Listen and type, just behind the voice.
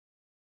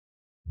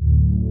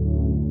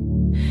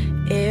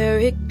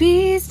Eric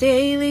B's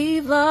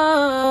Daily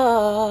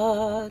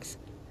Vlogs.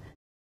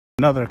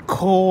 Another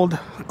cold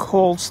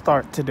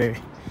start today.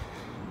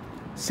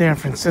 San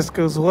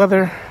Francisco's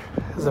weather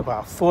is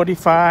about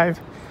 45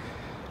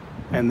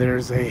 and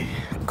there's a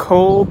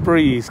cold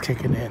breeze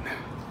kicking in.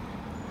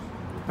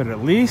 But at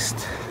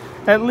least,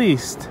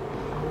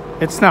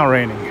 it's not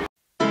raining.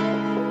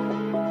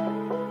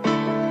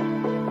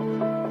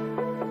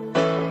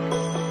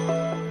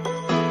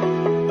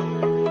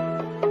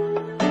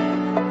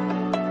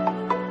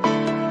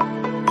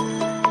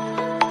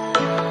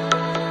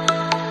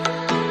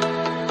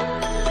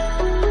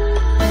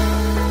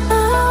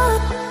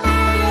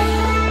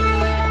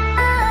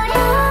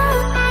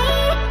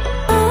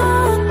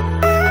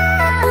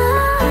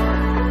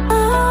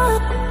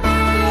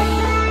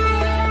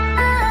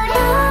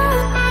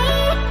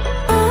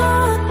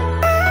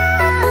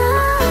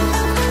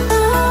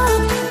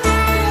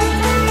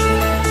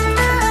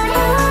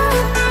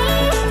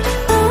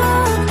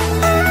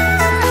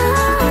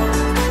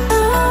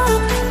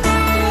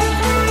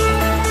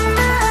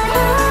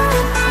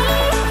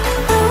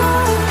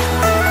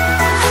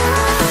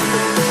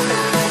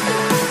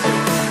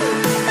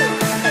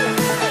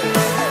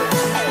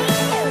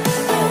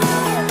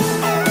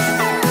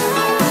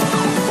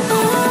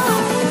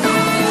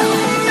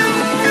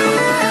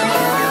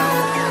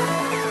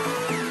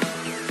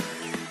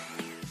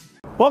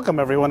 Welcome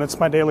everyone, it's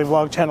my daily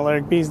vlog channel,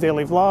 Eric B's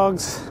Daily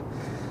Vlogs.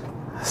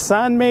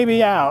 Sun may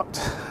be out,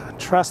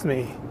 trust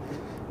me,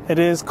 it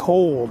is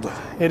cold.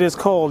 It is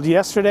cold.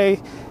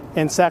 Yesterday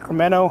in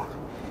Sacramento,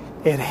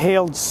 it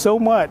hailed so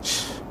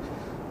much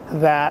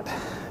that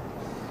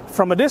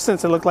from a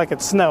distance it looked like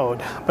it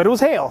snowed, but it was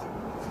hail,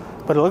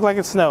 but it looked like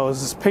it snows.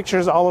 There's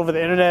pictures all over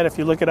the internet if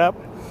you look it up.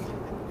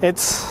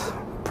 It's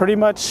pretty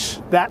much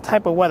that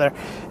type of weather.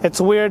 It's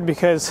weird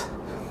because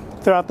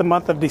throughout the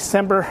month of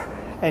December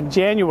and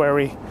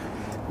January,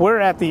 we're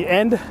at the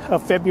end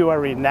of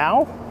February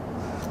now,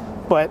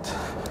 but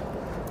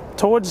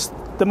towards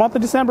the month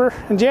of December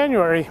and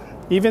January,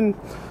 even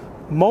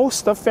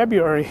most of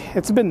February,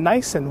 it's been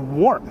nice and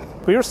warm.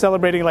 We were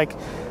celebrating like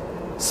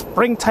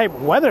spring type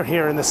weather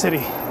here in the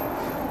city.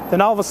 Then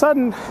all of a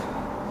sudden,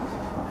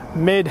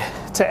 mid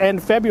to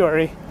end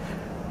February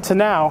to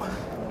now,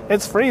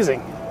 it's freezing.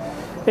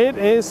 It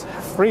is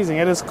freezing.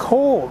 It is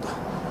cold.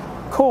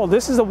 Cold.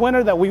 This is a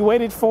winter that we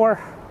waited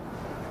for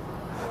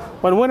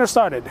when winter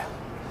started.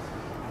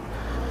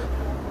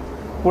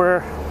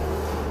 We're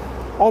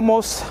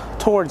almost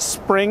towards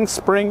spring.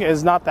 Spring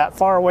is not that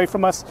far away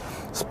from us.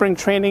 Spring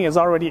training is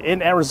already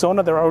in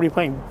Arizona. They're already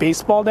playing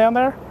baseball down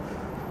there.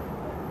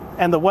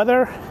 And the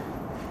weather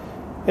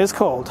is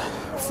cold.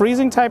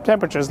 Freezing type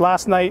temperatures.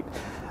 Last night,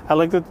 I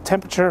looked at the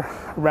temperature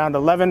around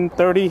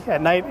 11:30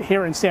 at night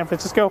here in San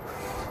Francisco.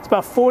 It's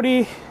about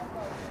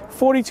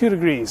 42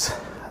 degrees.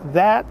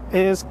 That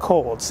is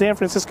cold. San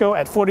Francisco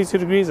at 42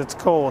 degrees, it's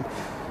cold.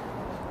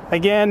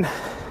 Again,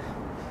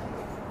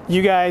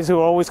 you guys who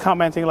are always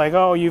commenting like,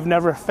 oh, you've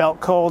never felt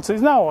cold. So,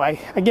 no,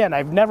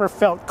 I've never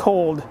felt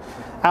cold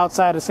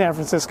outside of San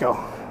Francisco.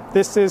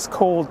 This is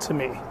cold to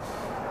me.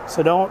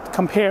 So don't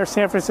compare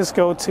San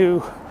Francisco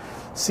to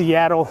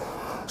Seattle,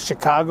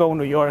 Chicago,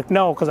 New York.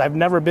 No, because I've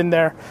never been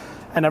there.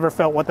 I never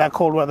felt what that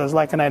cold weather is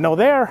like. And I know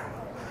there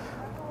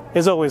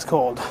is always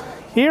cold.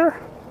 Here,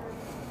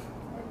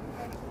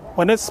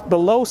 when it's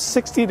below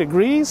 60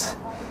 degrees,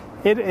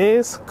 it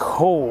is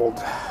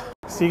cold.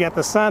 So you got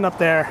the sun up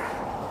there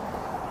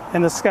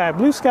and the sky.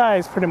 Blue sky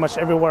is pretty much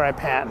everywhere I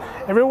pan.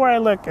 Everywhere I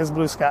look is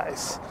blue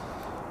skies.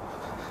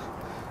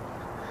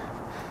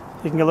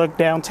 You can look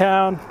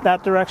downtown,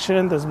 that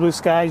direction, there's blue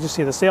skies. You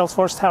see the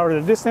Salesforce Tower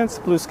in the distance,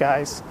 blue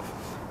skies.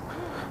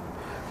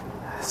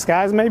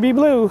 Skies may be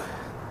blue.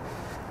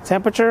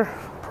 Temperature,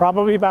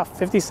 probably about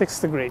 56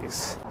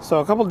 degrees.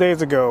 So a couple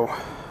days ago,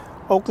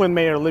 Oakland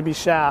Mayor Libby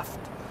Schaaf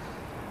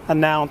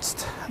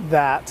announced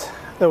that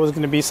there was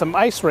going to be some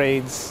ice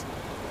raids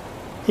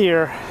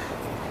here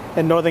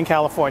in Northern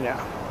California.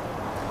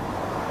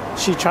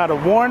 She tried to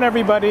warn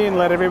everybody and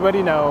let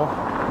everybody know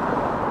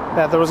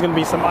that there was going to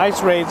be some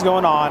ice raids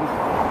going on.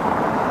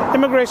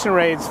 Immigration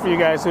raids, for you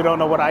guys who don't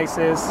know what ICE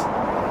is.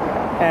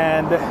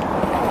 And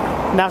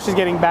now she's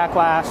getting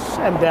backlash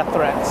and death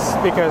threats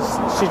because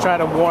she tried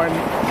to warn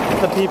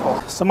the people.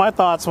 So my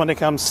thoughts when it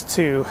comes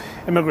to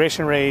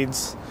immigration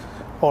raids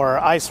or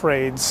ICE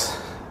raids,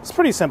 it's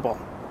pretty simple.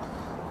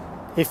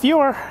 If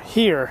you're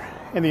here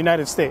in the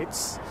United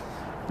States,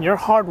 you're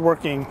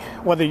hardworking,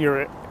 whether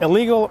you're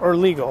illegal or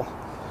legal,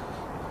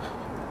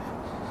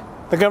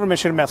 the government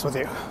shouldn't mess with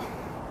you.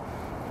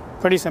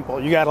 Pretty simple.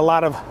 You got a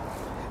lot of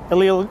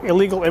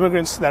illegal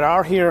immigrants that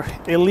are here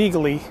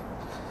illegally,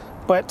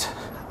 but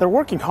they're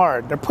working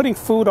hard. They're putting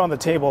food on the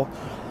table.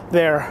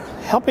 They're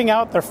helping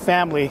out their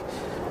family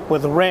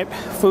with rent,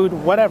 food,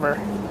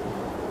 whatever.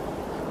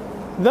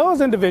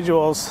 Those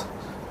individuals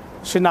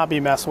should not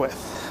be messed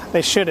with.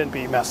 They shouldn't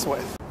be messed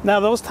with. Now,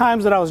 those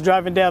times that I was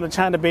driving down the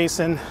China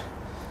Basin,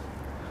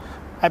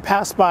 I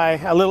passed by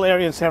a little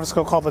area in San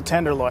Francisco called the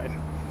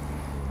Tenderloin.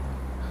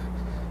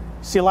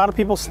 See a lot of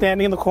people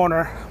standing in the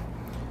corner,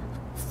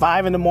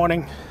 5 in the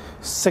morning,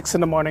 6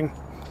 in the morning,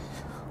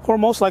 who are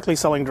most likely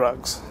selling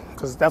drugs,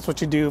 because that's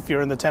what you do if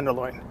you're in the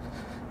Tenderloin.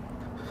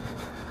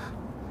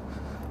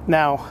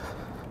 Now,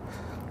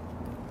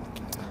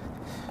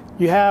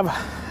 you have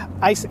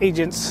ICE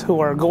agents who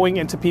are going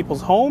into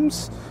people's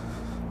homes.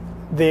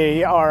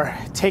 They are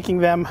taking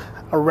them,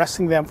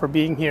 arresting them for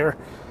being here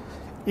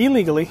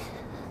illegally.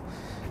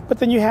 But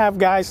then you have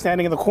guys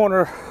standing in the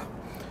corner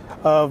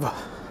of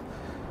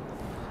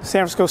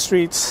San Francisco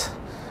streets,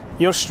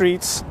 your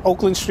streets,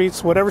 Oakland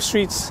streets, whatever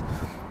streets,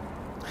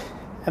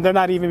 and they're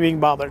not even being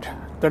bothered.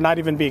 They're not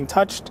even being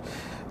touched.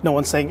 No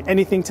one's saying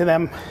anything to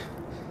them.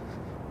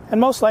 And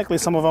most likely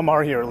some of them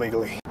are here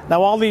illegally.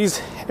 Now, all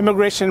these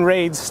immigration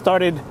raids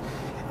started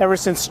ever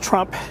since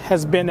Trump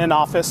has been in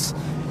office,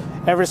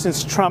 ever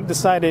since Trump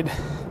decided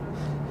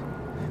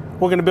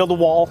we're going to build a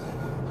wall.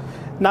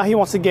 Now he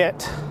wants to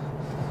get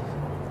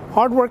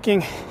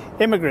hardworking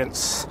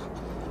immigrants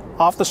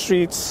off the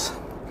streets.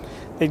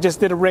 They just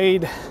did a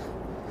raid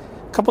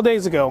a couple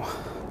days ago,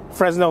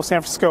 Fresno,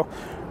 San Francisco,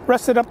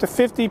 arrested up to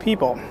 50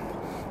 people.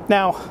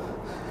 Now,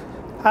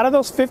 out of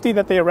those 50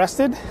 that they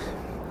arrested,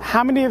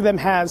 how many of them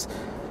has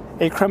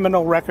a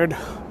criminal record,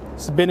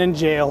 has been in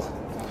jail,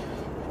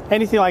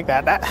 anything like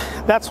that?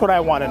 That's what I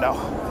want to know.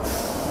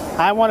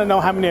 I want to know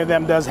how many of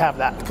them does have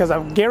that, because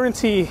I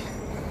guarantee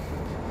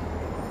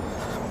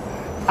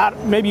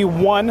maybe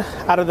one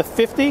out of the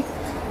 50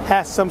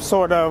 has some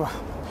sort of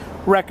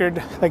record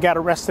that got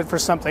arrested for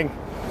something.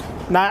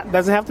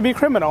 Doesn't have to be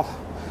criminal,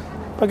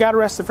 but got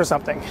arrested for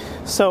something.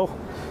 So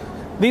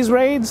these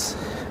raids,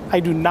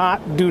 I do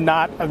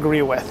not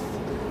agree with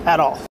at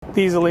all.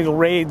 These illegal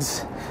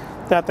raids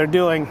that they're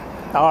doing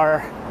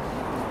are,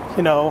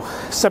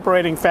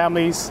 separating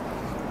families,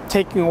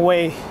 taking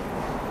away,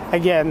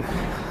 again,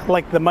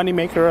 like the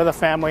moneymaker of the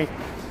family,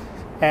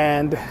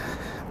 and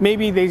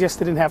maybe they just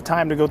didn't have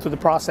time to go through the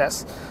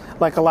process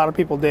like a lot of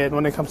people did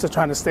when it comes to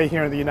trying to stay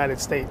here in the United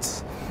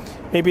States.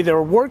 Maybe they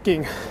were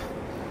working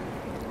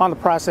on the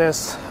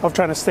process of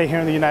trying to stay here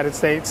in the United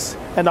States,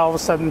 and all of a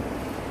sudden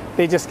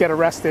they just get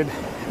arrested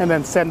and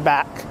then sent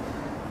back.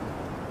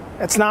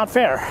 It's not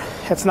fair.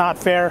 It's not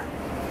fair.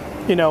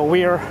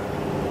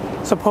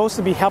 We're supposed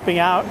to be helping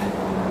out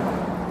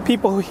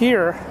people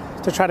here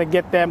to try to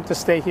get them to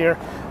stay here,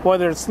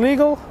 whether it's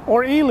legal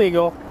or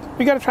illegal.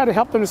 We got to try to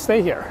help them to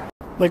stay here.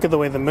 Look at the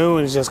way the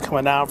moon is just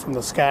coming out from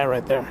the sky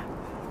right there.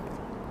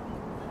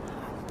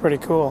 Pretty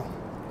cool.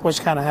 Wish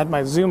I kind of had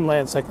my zoom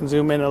lens so I can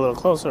zoom in a little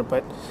closer,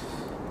 but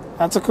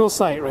that's a cool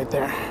sight right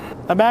there.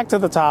 Now back to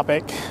the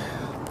topic.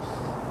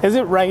 Is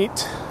it right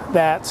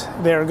that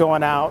they're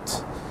going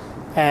out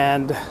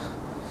and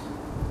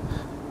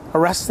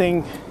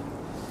arresting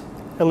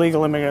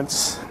illegal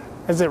immigrants?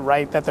 Is it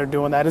right that they're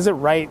doing that? Is it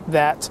right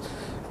that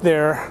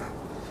they're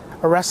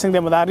arresting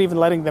them without even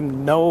letting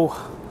them know,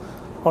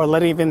 or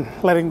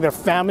letting their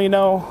family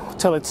know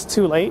till it's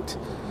too late?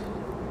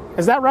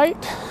 Is that right?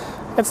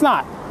 It's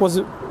not.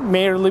 Was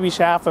Mayor Libby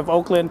Schaaf of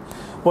Oakland,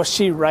 was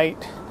she right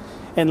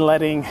in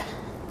letting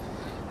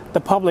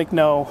the public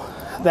know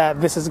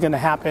that this is going to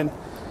happen?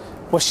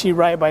 Was she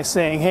right by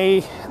saying,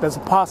 hey, there's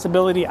a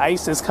possibility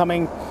ICE is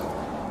coming?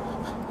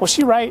 Was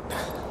she right?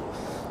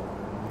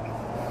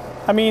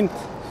 I mean,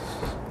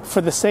 for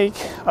the sake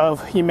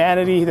of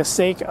humanity, the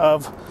sake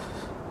of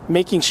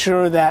making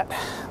sure that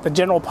the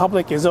general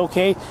public is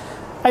okay,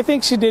 I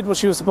think she did what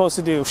she was supposed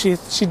to do.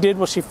 She did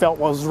what she felt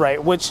was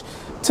right, which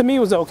to me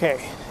was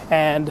okay.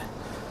 And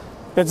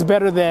it's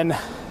better than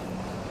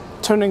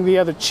turning the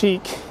other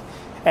cheek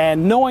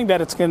and knowing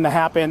that it's going to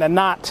happen and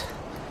not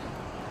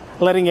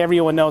letting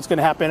everyone know it's going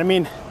to happen. I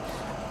mean,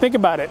 think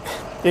about it.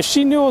 If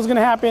she knew it was going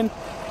to happen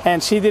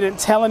and she didn't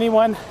tell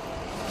anyone,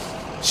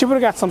 she would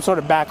have got some sort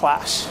of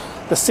backlash.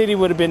 The city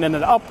would have been in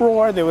an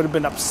uproar. They would have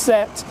been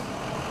upset.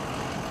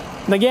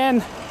 And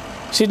again,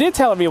 she did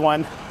tell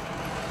everyone,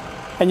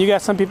 and you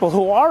got some people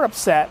who are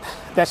upset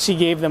that she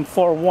gave them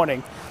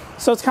forewarning.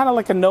 So it's kind of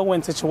like a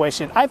no-win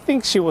situation. I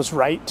think she was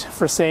right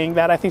for saying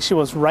that. I think she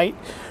was right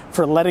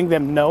for letting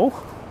them know.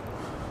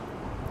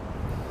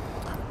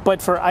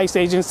 But for ICE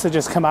agents to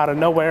just come out of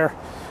nowhere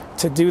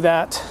to do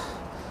that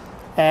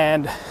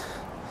and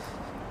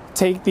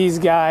take these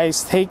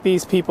guys, take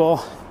these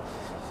people,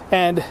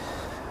 and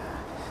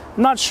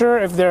I'm not sure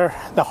if they're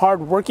the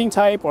hard-working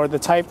type or the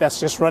type that's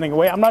just running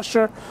away. I'm not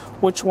sure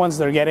which ones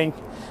they're getting.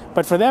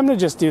 But for them to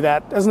just do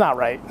that is not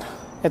right.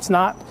 It's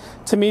not,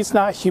 to me, it's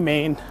not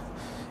humane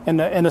in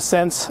a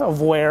sense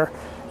of where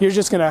you're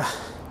just going to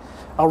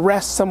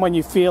arrest someone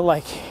you feel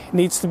like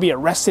needs to be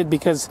arrested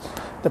because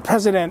the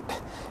president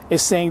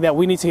is saying that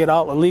we need to get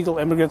all illegal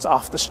immigrants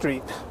off the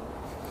street.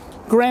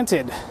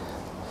 Granted,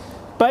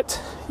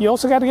 but you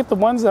also got to get the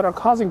ones that are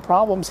causing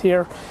problems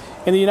here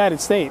in the United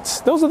States.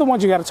 Those are the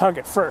ones you got to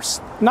target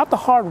first, not the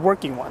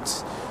hard-working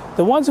ones.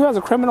 The ones who has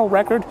a criminal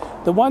record,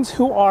 the ones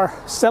who are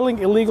selling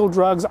illegal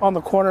drugs on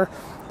the corner,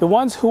 the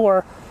ones who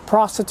are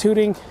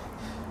prostituting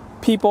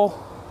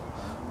people,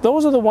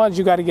 those are the ones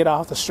you got to get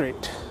off the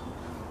street.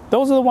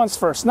 Those are the ones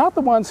first, not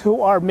the ones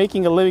who are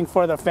making a living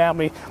for their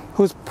family,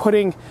 who's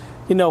putting,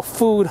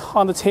 food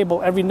on the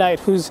table every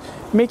night, who's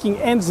making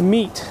ends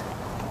meet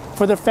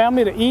for their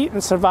family to eat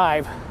and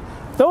survive,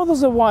 those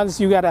are the ones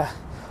you gotta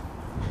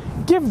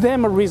give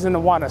them a reason to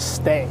want to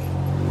stay.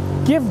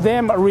 Give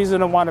them a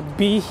reason to want to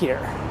be here.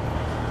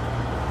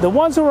 The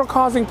ones who are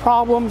causing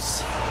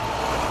problems,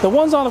 the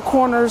ones on the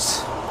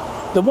corners,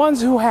 the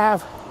ones who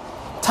have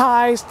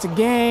ties to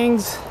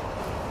gangs,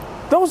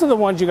 those are the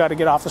ones you got to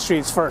get off the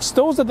streets first.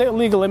 Those are the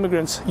illegal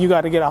immigrants you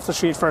got to get off the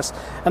street first.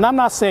 And I'm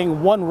not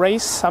saying one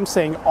race, I'm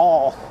saying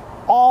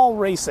all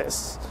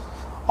races.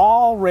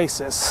 All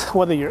races,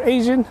 whether you're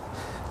Asian,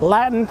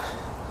 Latin,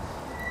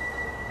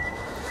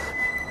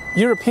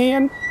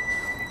 European.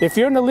 If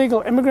you're an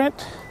illegal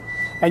immigrant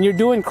and you're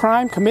doing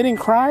crime, committing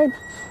crime,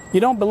 you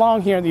don't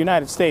belong here in the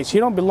United States.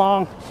 You don't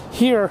belong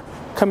here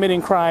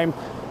committing crime,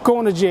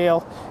 going to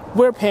jail,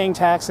 we're paying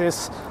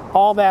taxes,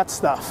 all that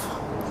stuff.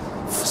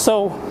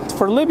 So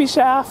for Libby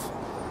Schaaf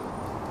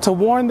to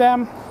warn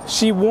them,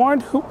 she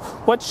warned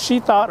what she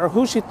thought or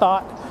who she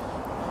thought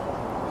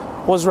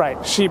was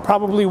right. She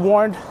probably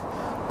warned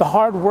the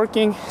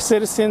hardworking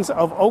citizens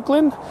of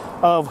Oakland,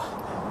 of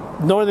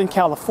Northern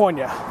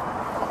California.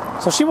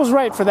 So she was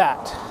right for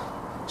that.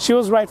 She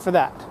was right for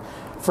that.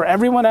 For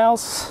everyone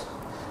else,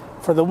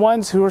 for the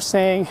ones who are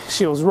saying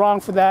she was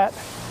wrong for that,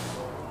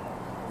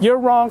 you're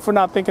wrong for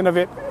not thinking of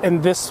it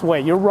in this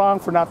way. You're wrong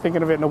for not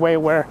thinking of it in a way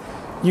where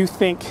you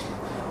think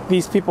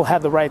these people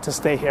have the right to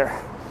stay here.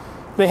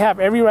 They have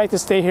every right to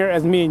stay here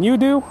as me and you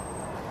do.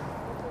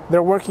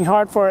 They're working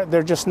hard for it.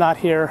 They're just not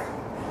here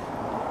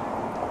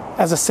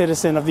as a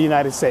citizen of the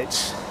United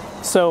States.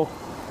 So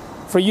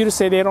for you to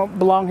say they don't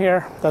belong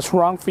here, that's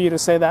wrong for you to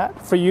say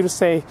that. For you to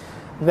say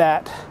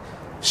that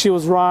she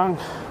was wrong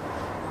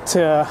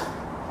to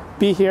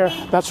be here,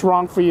 that's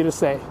wrong for you to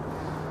say.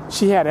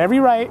 She had every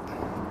right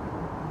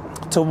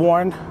to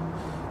warn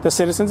the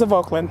citizens of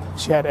Oakland.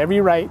 She had every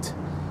right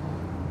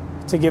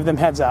to give them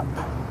heads up.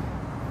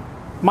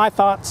 My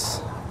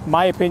thoughts,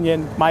 my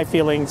opinion, my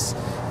feelings.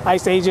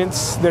 ICE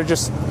agents, they're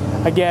just,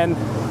 again,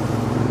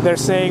 they're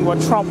saying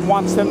what Trump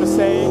wants them to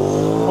say,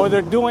 or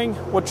they're doing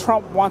what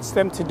Trump wants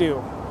them to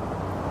do.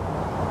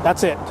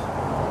 That's it.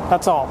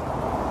 That's all.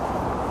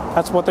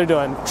 That's what they're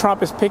doing.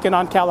 Trump is picking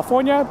on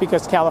California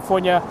because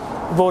California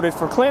voted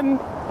for Clinton.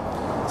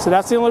 So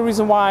that's the only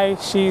reason why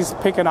she's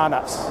picking on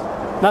us.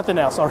 Nothing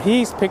else. Or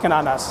he's picking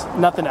on us.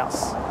 Nothing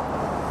else.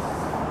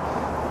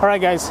 All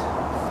right, guys.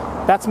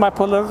 That's my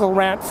political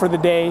rant for the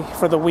day,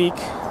 for the week.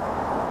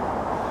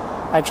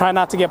 I try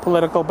not to get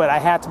political, but I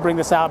had to bring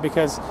this out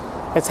because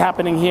it's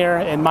happening here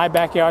in my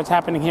backyard. It's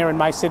happening here in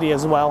my city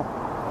as well.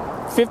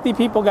 50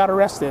 people got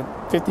arrested.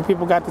 50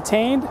 people got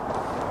detained.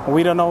 And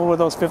we don't know where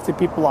those 50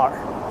 people are.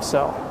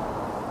 So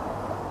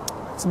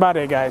that's about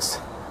it, guys.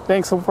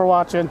 Thanks for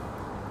watching.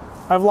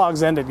 My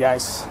vlog's ended,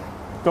 guys.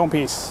 Go in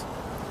peace.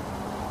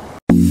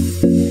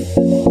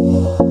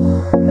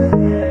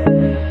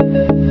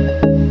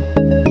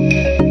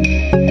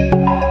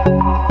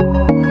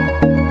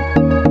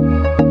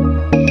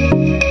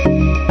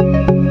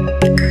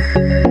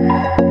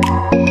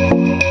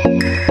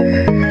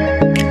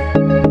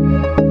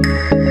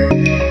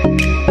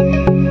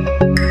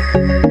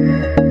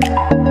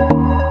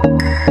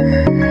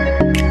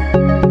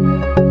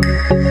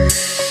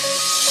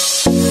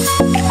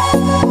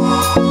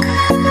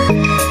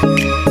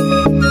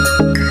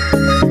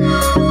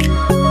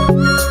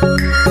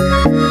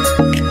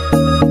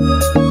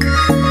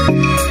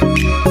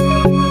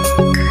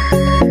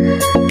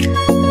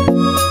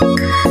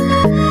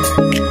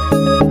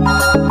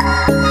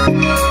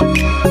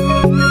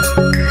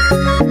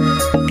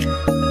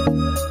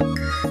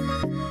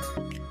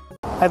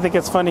 I think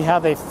it's funny how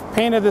they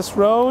painted this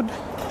road,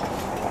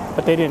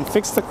 but they didn't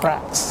fix the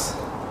cracks.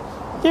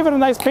 Gave it a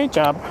nice paint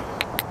job.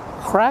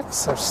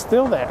 Cracks are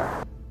still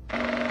there.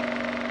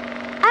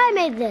 I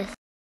made this.